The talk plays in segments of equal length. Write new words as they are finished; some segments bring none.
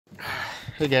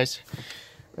Hey guys,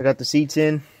 I got the seats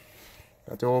in,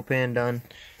 got the oil pan done.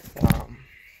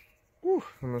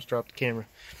 Almost dropped the camera.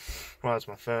 Well, that's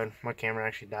my phone. My camera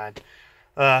actually died.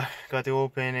 Got the oil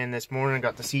pan in this morning,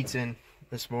 got the seats in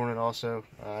this morning also.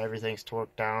 Everything's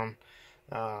torqued down.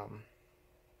 I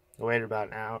waited about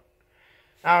an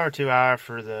hour or 2 hours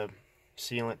for the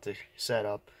sealant to set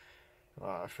up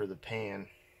for the pan.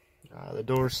 The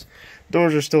doors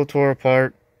are still tore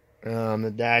apart.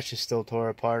 The dash is still tore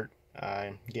apart.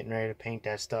 Getting ready to paint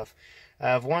that stuff. I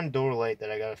have one door light that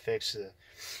I gotta fix.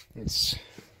 It's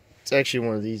actually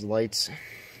one of these lights.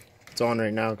 It's on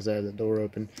right now because I have the door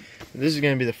open. This is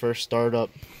gonna be the first startup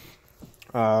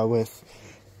with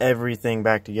everything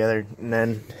back together, and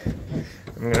then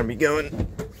I'm gonna be going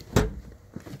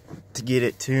to get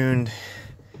it tuned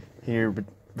here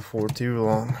before too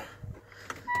long.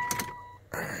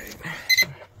 Alright,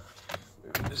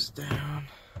 move this down.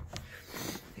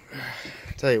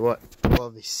 Tell you what, I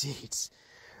love these seats.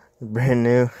 They're brand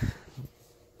new.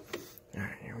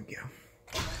 Alright, here we go.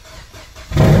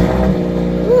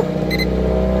 Woo.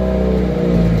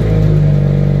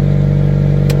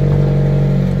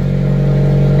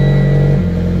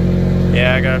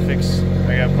 Yeah, I gotta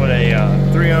put a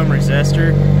 3-ohm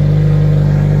resistor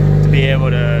to be able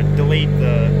to delete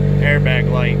the airbag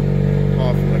light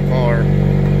off of the car.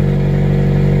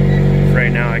 For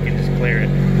right now, I can just clear it.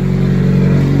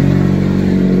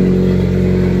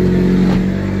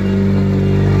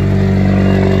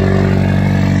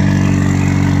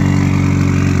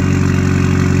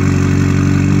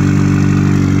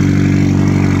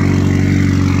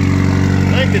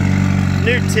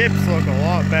 New tips look a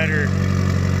lot better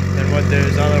than what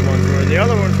those other ones were. The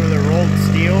other ones were the rolled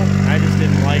steel. I just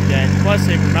didn't like that. Plus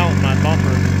they were melting my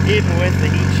bumper, even with the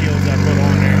heat shields I put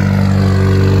on there.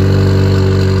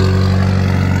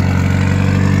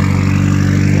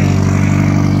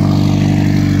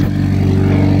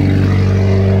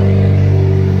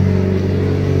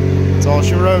 That's all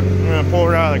she wrote. I'm gonna pull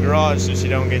her out of the garage so she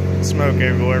don't get smoke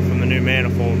everywhere from the new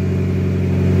manifold.